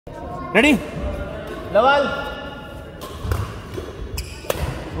Ready? Lawal.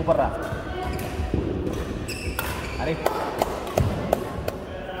 Super ra. Are.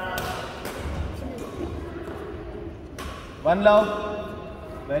 One love.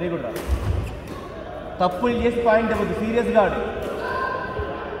 Very good ra. Tappu yes point about the serious guard.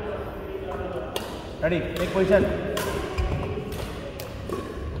 Ready? Take position.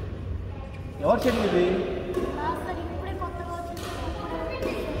 Your shade will be.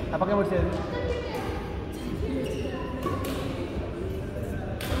 Apa kamu shade?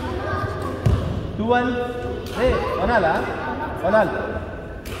 2-1. Hey, one all.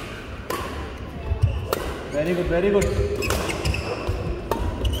 Very good, very good.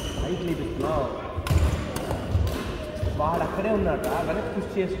 Lightly this now. వాడు అక్కడే ఉన్నాడు వెనక్కి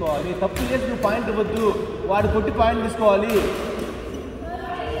push చేసుకోవాలి. తప్పు చేసి నువ్వు point ఇవ్వద్దు, వాడు కొట్టి పాయింట్ తీసుకోవాలి.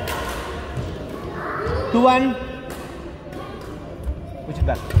 2-1. Push it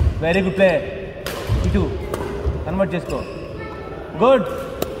back. Very good play. ఇటు కన్వర్ట్ చేసుకో. గుడ్.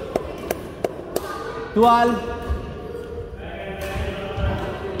 2-all.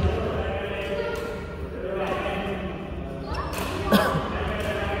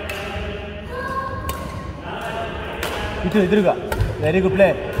 ఇటు ఎదురుగా. Very good play,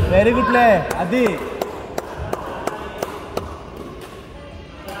 very good play. అది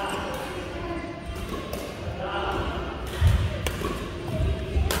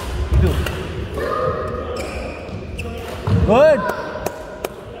ఇటు. Good.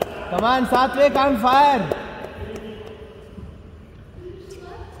 Come on, Sathwik on fire.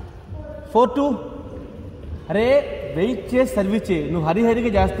 4-2. అరే వెయిట్ చేసి సర్వీస్ చేయి. నువ్వు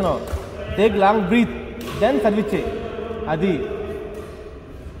హరిగా చేస్తున్నావు. Take long breath, then service చేయి. అది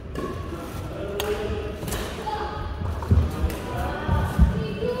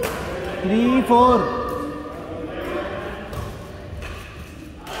 3-4.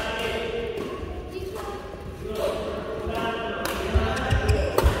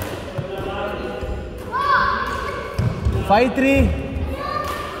 5-3.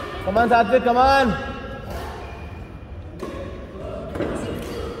 Come on, Sathwik, come on.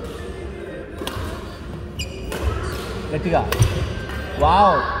 గట్టిగా.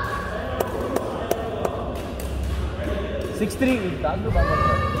 Wow. 6-3.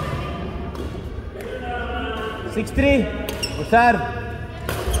 6-3. Sir.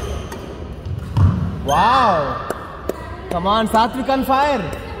 Wow. Come on, Sathwik on fire.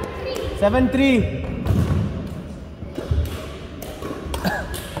 7-3.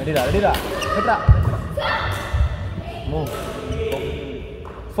 రెడీరా. పెట్టరా. Move.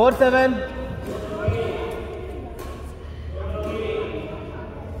 4-7.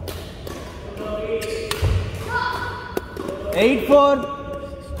 8-4.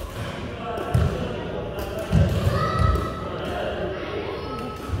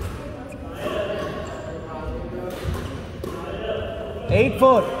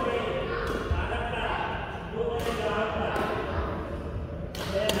 8-4.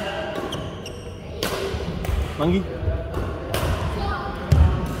 Mangi.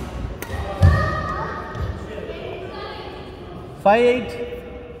 5-8.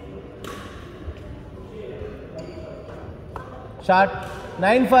 Shot.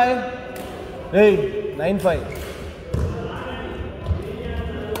 9-5. Hey, 9-5.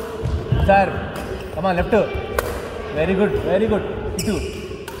 Sir, come on, left. Very good, very good. Itu.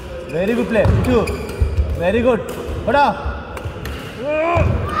 Very good play. Itu. Very good. Hold up.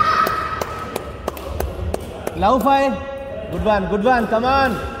 Love 5. Good one. Come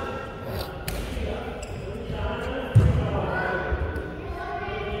on.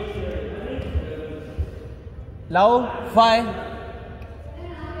 Love 5.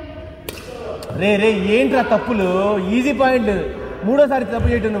 రే ఏంట్రా తప్పులు? Easy point. మూడోసారి తప్పు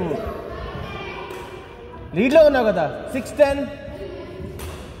చేయటం నువ్వు. లీడ్లో ఉన్నావు కదా. 6-10.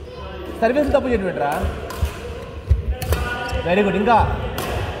 Service తప్పు చేయటం ఏంట్రా? Very good. ఇంకా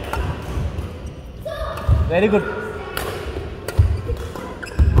వెరీ గుడ్.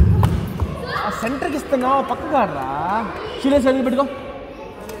 సెంటర్కి ఇస్తున్నావు, పక్కకు ఆడరా. షూలేస్ పెట్టుకో.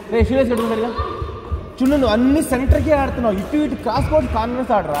 షూలేస్ పెట్టుకో సరిగా. చూడు, నువ్వు అన్ని సెంటర్కే ఆడుతున్నావు. ఇటు క్రాస్ కోర్ట్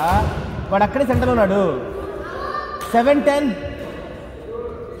కాన్ఫరెన్స్ ఆడరా. వాడు అక్కడే సెంటర్లో ఉన్నాడు. 7-10.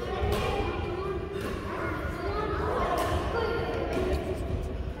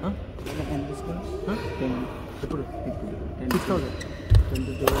 ఇప్పుడు 6,000.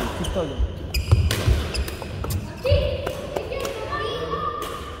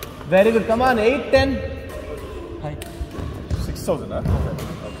 Very good. Come on. 8-10. 6,000.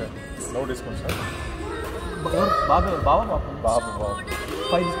 Okay. No discount, sir. Babu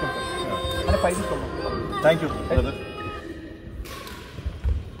 5 discount. అరే 5 discount. Thank you, brother.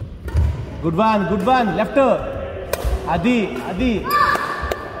 Good one left. అది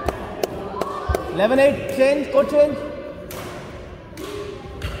 11-8 change coat change.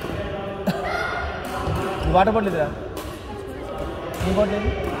 Water bottle ఇదిరా, నీ బాటిల్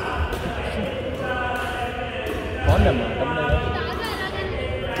బాగుందమ్మా.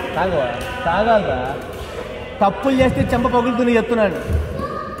 తాగాలరా, తప్పులు చేస్తే చెంప పగులుతుంది చెప్తున్నాను.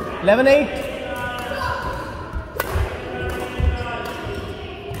 11-8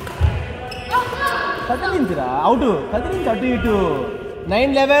 కదిలించిరా, అవుట్ కదిలించి అటు ఇటు.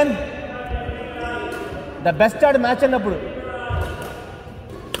 9-11 ద బెస్ట్ ఆడు మ్యాచ్ అన్నప్పుడు.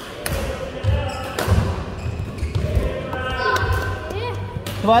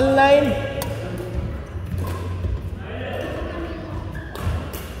 12-9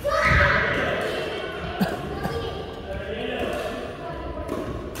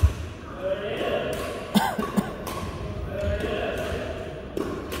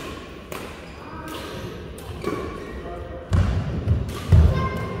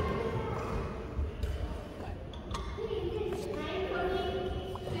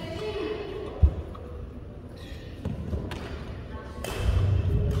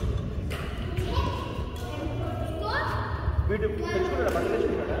 వీడు తెచ్చుకున్నాడా, బట్టలు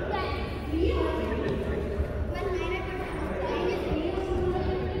తెచ్చుకున్నాడా?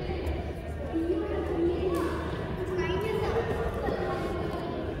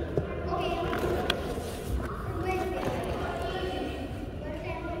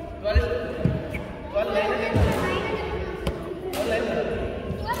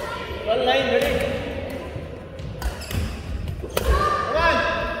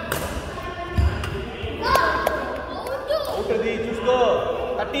 చూసుకో.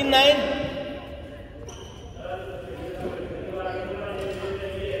 13-9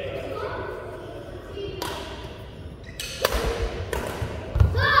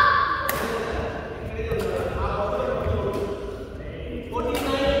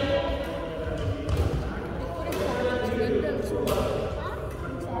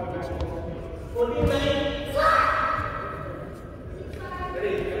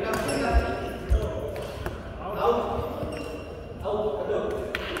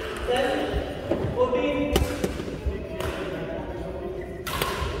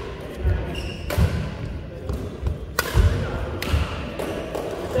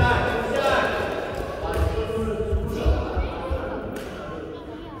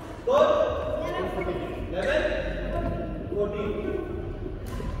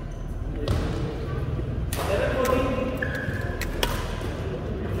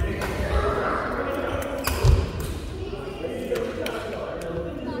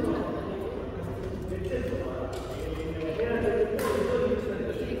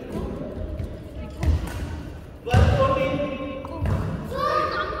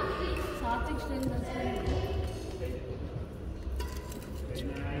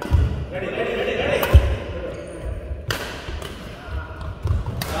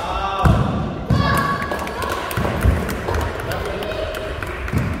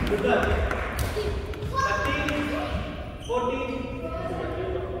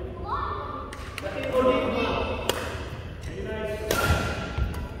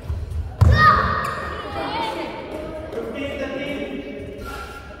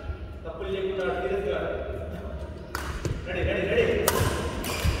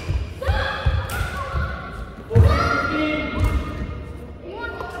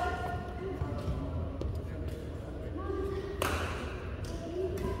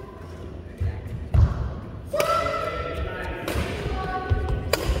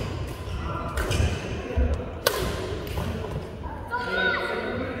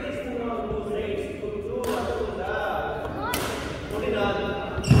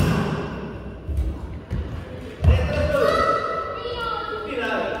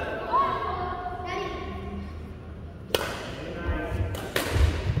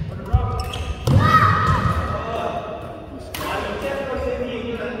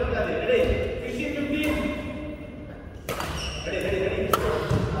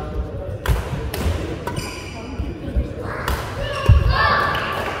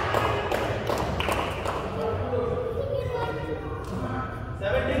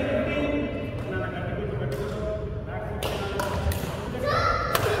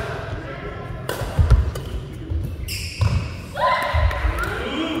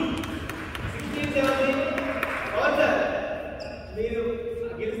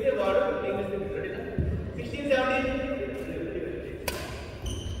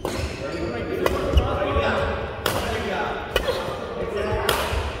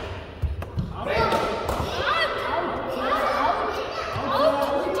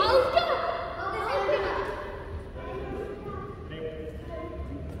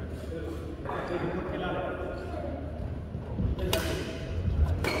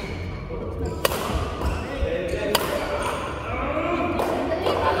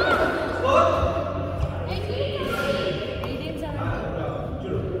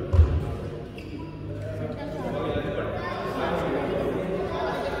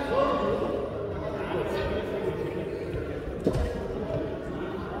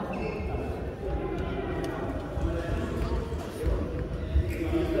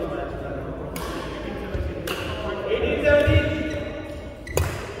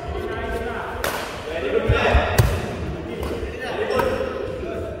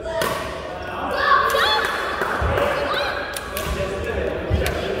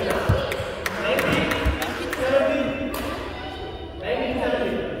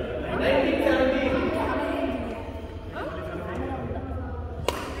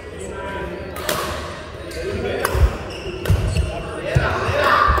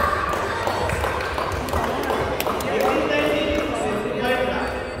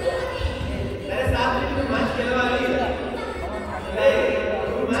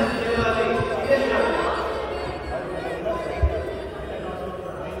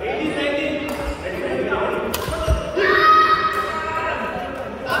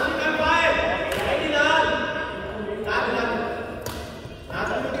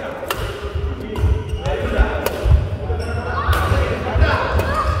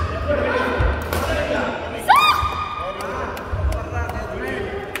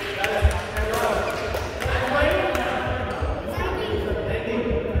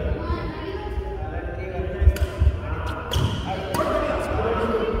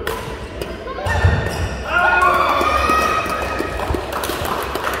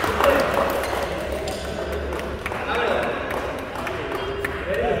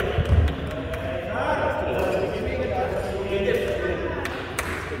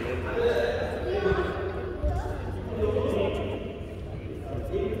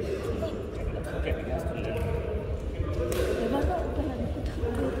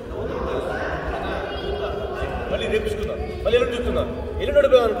 మళ్ళీ రేపు చూసుకుందాం, మళ్ళీ ఎల్లుండి చూస్తున్నాం, ఎల్లుండి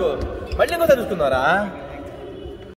నడిపోయాం అనుకో, మళ్ళీ ఇంకోసారి చూసుకున్నారా?